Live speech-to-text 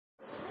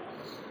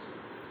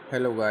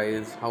Hello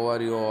guys, how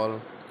are you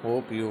all?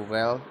 Hope you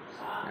well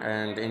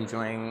and uh,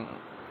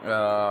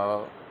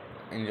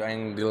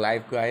 enjoying the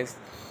life, guys.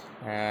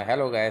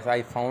 Hello guys,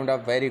 I found a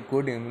very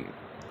good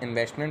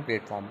investment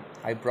platform.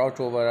 I brought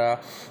over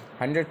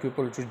 100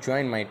 people to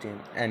join my team,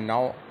 and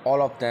now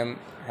all of them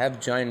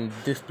have joined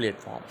this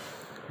platform.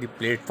 The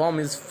platform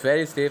is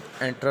very safe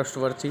and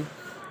trustworthy.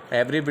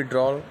 Every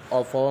withdrawal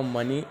of our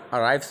money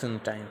arrives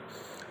in time,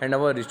 and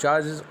our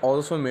recharges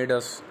also made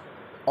us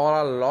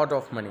all a lot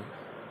of money.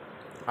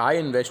 I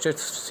invested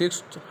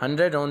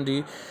 600 on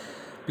the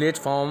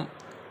platform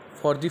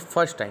for the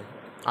first time.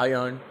 I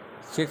earned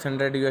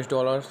 600 US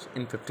dollars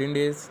in 15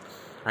 days.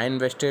 I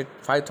invested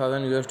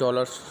 5000 US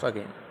dollars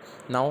again.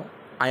 Now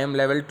I am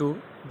level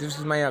 2. This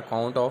is my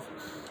account of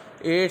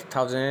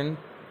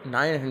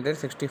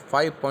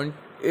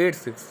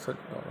 8965.86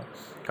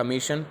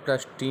 commission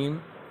plus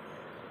team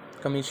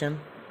commission.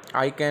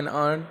 I can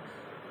earn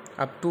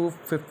up to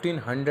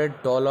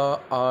 $1,500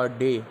 a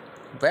day.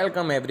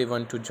 Welcome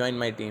everyone to join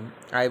my team.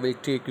 I will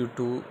take you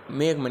to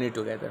make money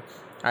together.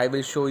 I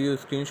will show you a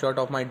screenshot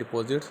of my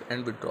deposits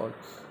and withdrawal.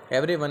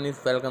 Everyone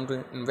is welcome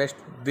to invest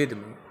with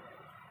me.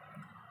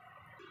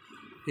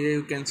 Here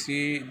you can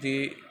see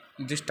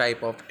this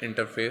type of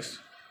interface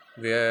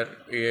where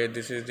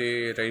this is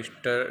the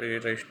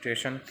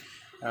registration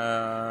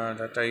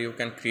that you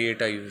can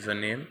create a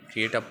username,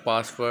 create a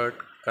password,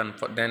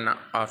 then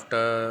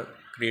after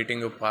creating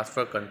your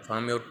password,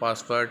 confirm your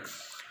password,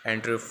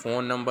 enter your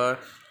phone number,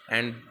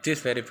 and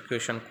this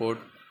verification code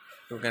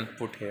you can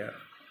put here.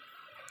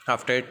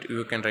 After it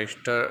you can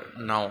register.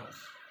 Now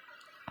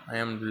I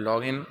am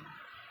login.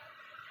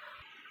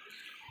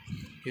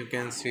 You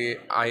can see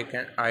I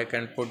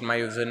can put my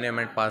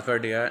username and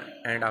password here,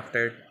 and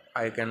after it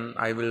I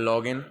will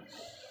log in,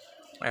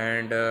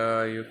 and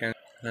you can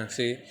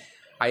see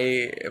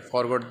I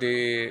forward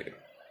the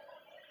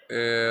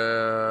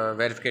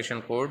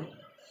verification code.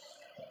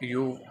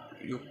 You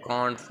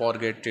can't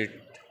forget it.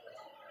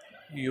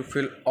 You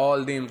fill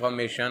all the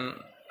information,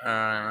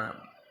 uh,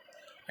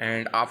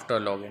 and after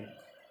login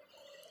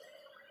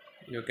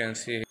you can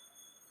see,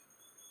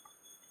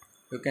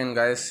 you can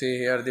guys see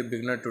here the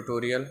beginner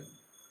tutorial.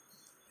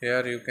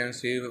 Here you can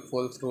see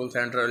full rules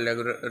and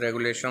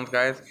regulations,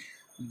 guys.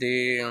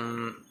 They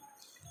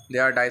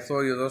are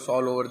DAISO users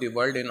all over the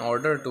world. In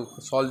order to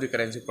solve the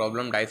currency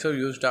problem, DAISO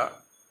used a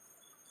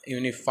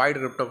unified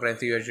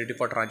cryptocurrency USDT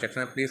for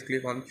transaction. Please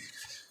click on.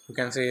 You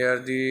can see here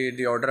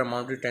the order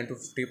amount is 10 to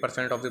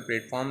 50% of the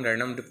platform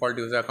random default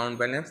user account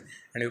balance,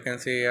 and you can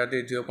see here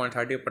the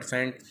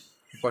 0.30%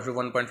 equals to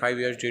 1.5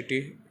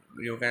 USDT.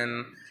 You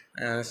can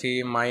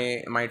see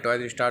my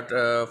toys start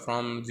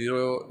from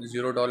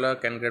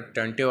 $0 can get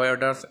 20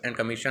 orders, and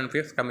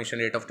fixed commission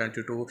rate of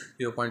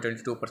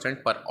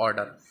 0.22% per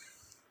order.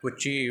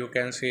 Gucci, you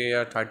can see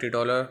here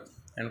 $30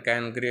 and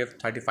can give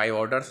 35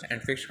 orders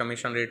and fixed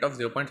commission rate of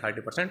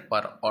 0.30%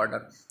 per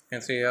order. You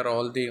can see here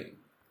all the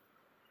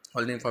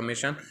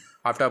information.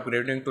 After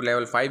upgrading to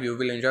level 5, you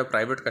will enjoy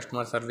private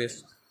customer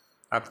service.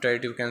 After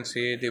it, you can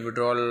see the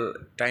withdrawal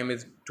time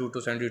is 2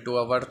 to 72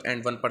 hours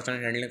and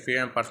 1% handling fee,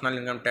 and personal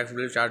income tax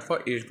will charge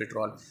for each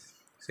withdrawal.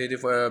 See the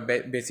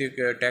basic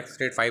tax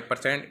rate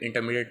 5%,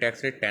 intermediate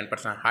tax rate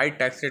 10%, high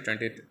tax rate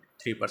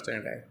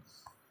 23%, guys.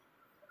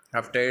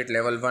 After it,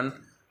 level 1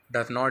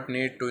 does not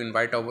need to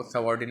invite a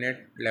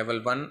subordinate.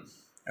 Level 1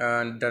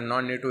 does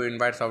not need to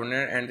invite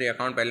subordinate, and the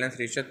account balance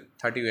reaches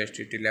 30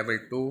 USDT. Level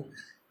 2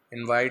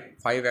 invite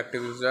 5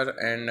 active users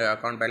and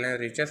account balance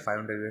reaches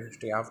 500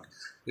 USDT. After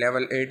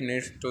level 8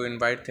 needs to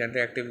invite 30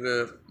 active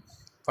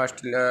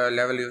first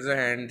level user,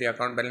 and the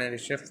account balance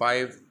reaches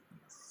 5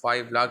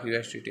 lakh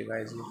USDT,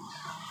 guys. You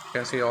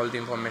can see all the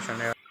information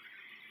here.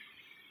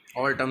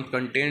 All terms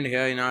contained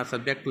here in are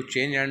subject to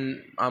change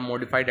and are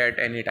modified at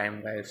any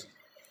time, guys.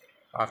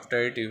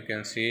 After it, you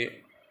can see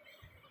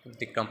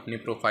the company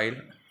profile.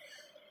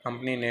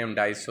 Company name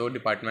DAISO,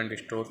 department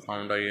store,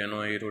 founder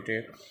Yano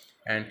Hirote,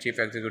 and chief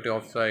executive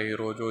officer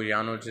Hirojo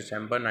Yano,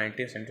 December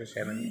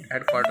 1977.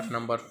 Headquarters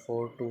number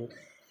 42.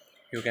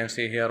 You can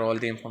see here all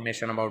the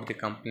information about the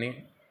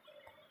company.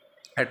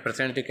 At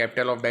present, the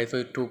capital of DAISO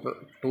is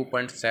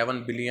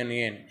 2.7 billion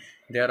yen.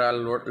 There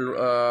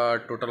are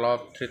total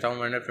of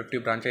 3,150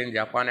 branches in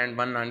Japan and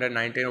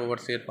 119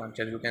 overseas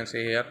branches. You can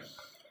see here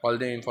all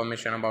the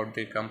information about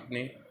the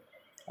company.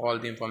 All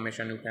the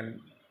information you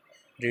can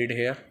read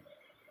here.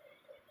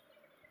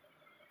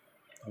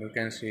 You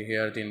can see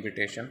here the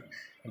invitation.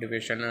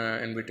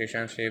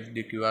 Invitation save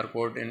the QR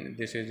code in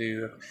this is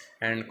the,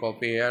 and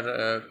copy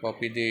here.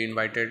 Copy the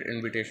invited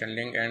invitation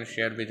link and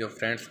share with your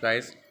friends,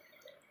 guys.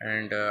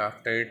 And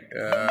after it,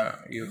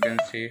 you can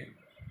see.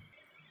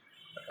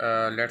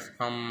 Let's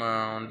come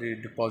on the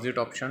deposit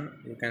option.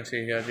 You can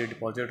see here the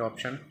deposit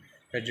option.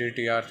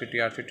 HGTRC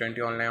TRC20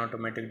 online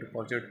automatic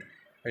deposit.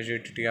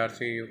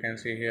 HGTRC you can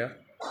see here.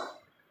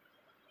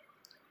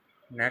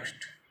 Next,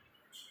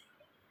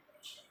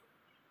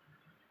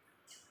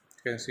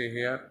 you can see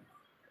here.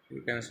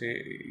 You can see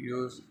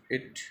use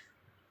it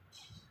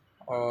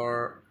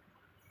or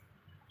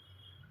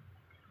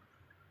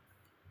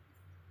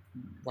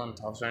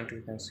 1000.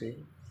 You can see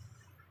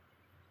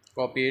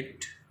copy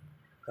it,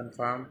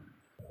 confirm.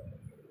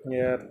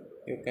 Here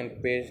you can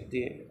paste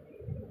the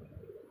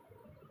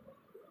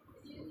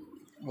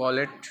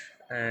wallet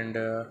and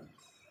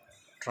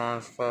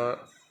transfer.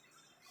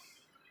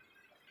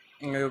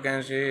 You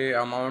can see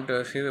amount,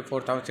 see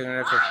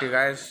 4,650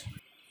 guys.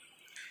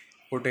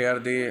 Put here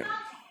the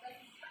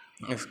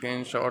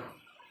screenshot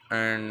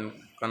and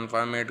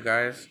confirm it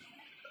guys.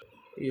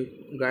 You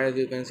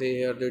can see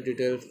here the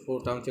details.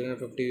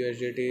 4,650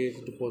 USDT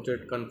is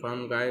deposit,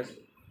 confirm guys.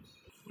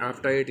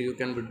 After it you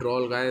can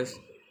withdraw guys.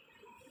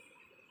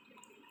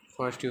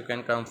 First you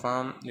can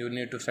confirm, you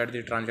need to set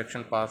the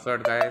transaction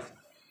password guys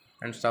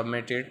and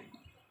submit it.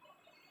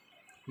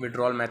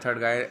 Withdrawal method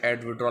guys,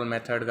 add withdrawal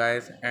method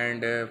guys,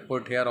 and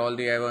put here all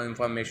the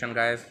information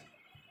guys.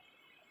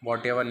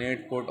 Whatever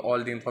need, put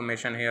all the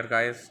information here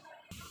guys.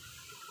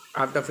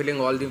 After filling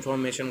all the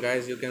information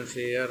guys, you can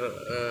see here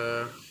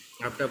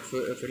after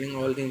filling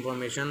all the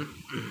information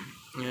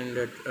and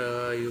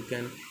you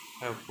can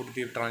put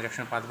the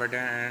transaction password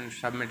and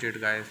submit it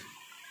guys.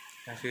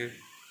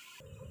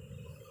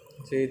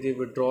 See the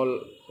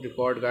withdrawal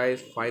record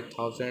guys,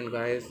 5,000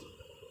 guys.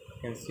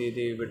 You can see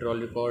the withdrawal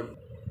record.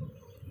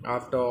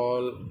 After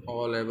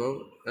all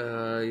above,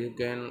 you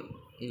can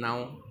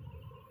now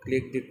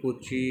click the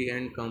Kuchi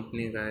and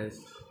company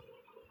guys.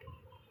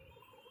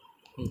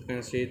 You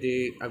can see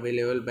the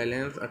available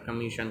balance or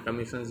commission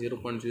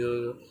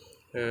 0.0.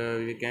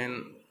 We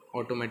can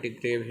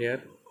automatic grave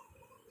here.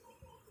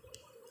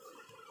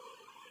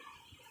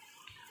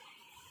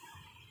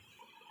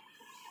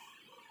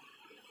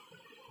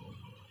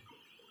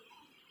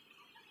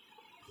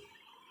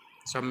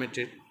 Submit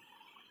it.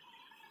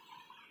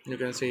 You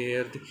can see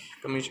here the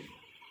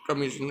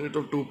commission rate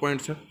of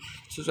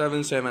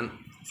 2.77.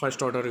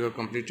 First order you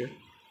completed,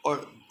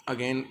 or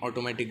again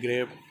automatic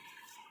grave.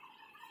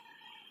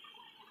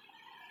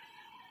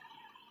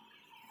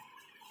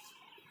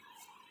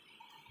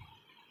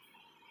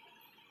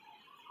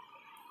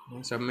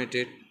 Submit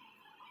it.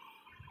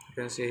 You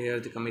can see here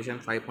the commission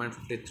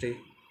 5.53.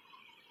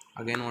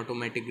 Again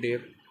automatic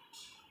grave.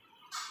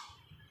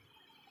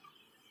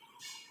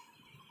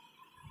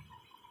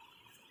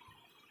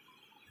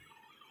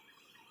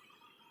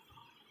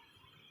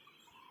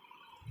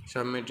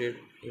 Submit it.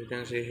 You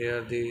can see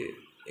here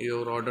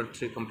your order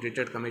 3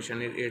 completed,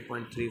 commission is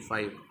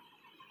 8.35.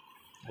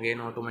 Again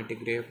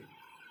automatic grave.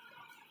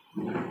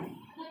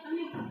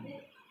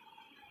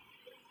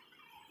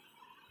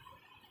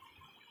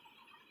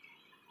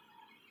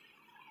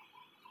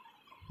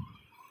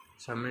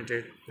 Submit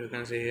it. You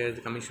can see here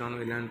the commission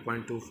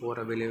 11.24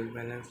 available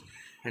balance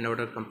and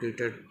order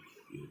completed.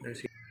 You can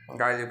see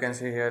guys, you can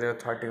see here your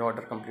 30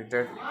 order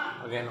completed.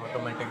 Again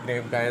automatic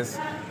grave guys.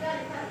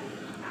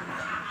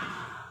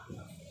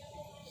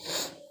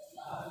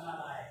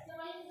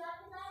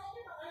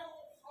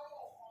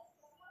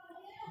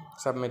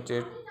 Submit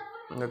it.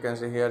 You can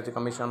see here the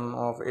commission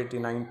of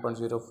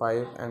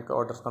 89.05 and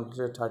orders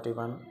completed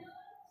 31.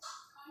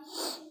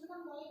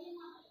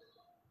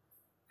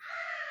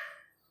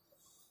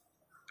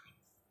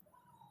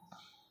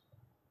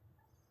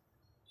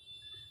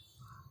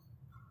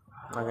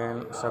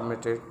 Again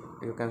submit it.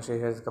 You can see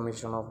here the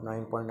commission of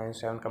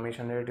 9.97.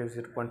 Commission rate is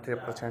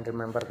 0.3%.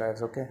 remember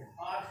guys. Okay,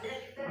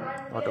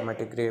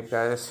 automatic grave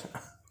guys.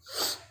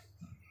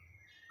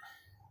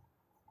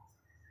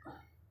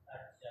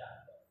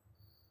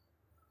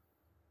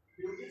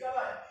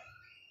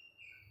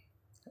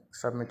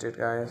 Submit it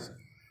guys.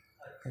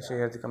 You see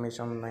here the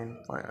commission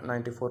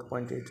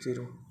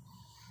 94.80.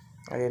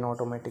 Again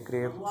automatic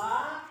grave.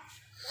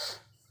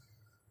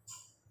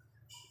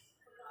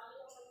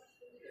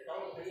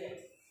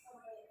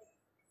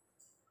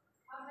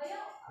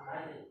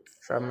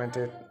 Submit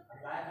it.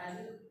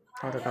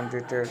 Order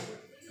completed.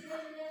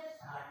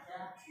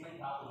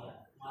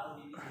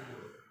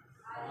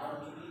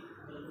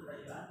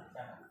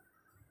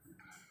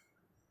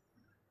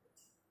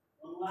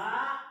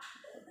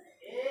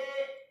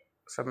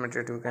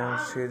 Submitted. You can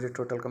see the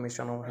total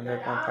commission of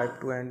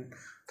 100.52 and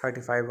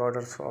 35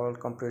 orders all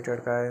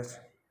completed guys.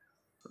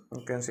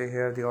 You can see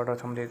here the order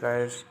summary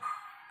guys.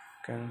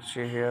 You can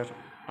see here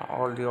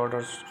all the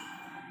orders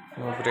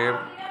grave.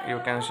 You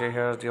can see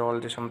here all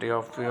the summary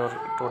of your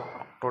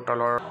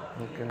total order.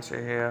 You can see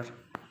here.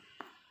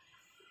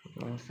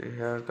 You can see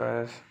here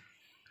guys.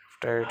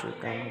 After it you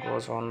can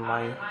goes on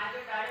my.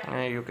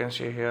 You can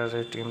see here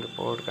the team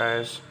report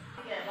guys.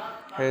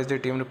 Here is the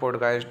team report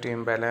guys.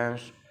 Team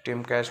balance,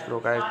 team cash flow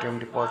guys, team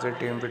deposit,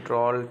 team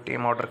withdrawal,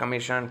 team order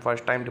commission,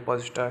 first time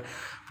depositor,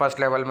 first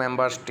level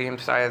members, team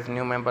size,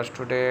 new members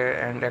today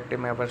and active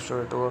members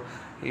today too.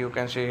 You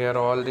can see here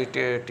all the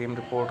team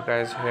report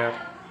guys here.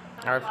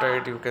 After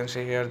it you can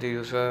see here the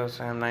users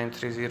and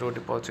 930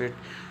 deposit,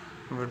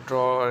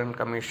 withdraw and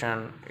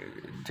commission.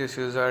 This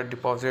user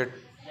deposit,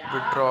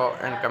 withdraw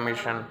and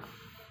commission.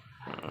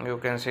 You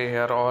can see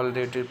here all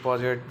the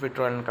deposit,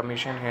 withdrawal and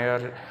commission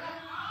here.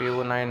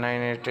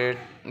 PU9988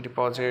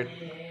 deposit.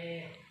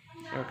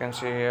 You can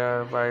see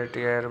here by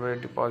TR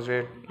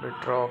deposit,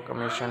 withdraw,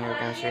 commission. You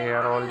can see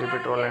here all the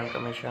withdrawal and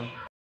commission.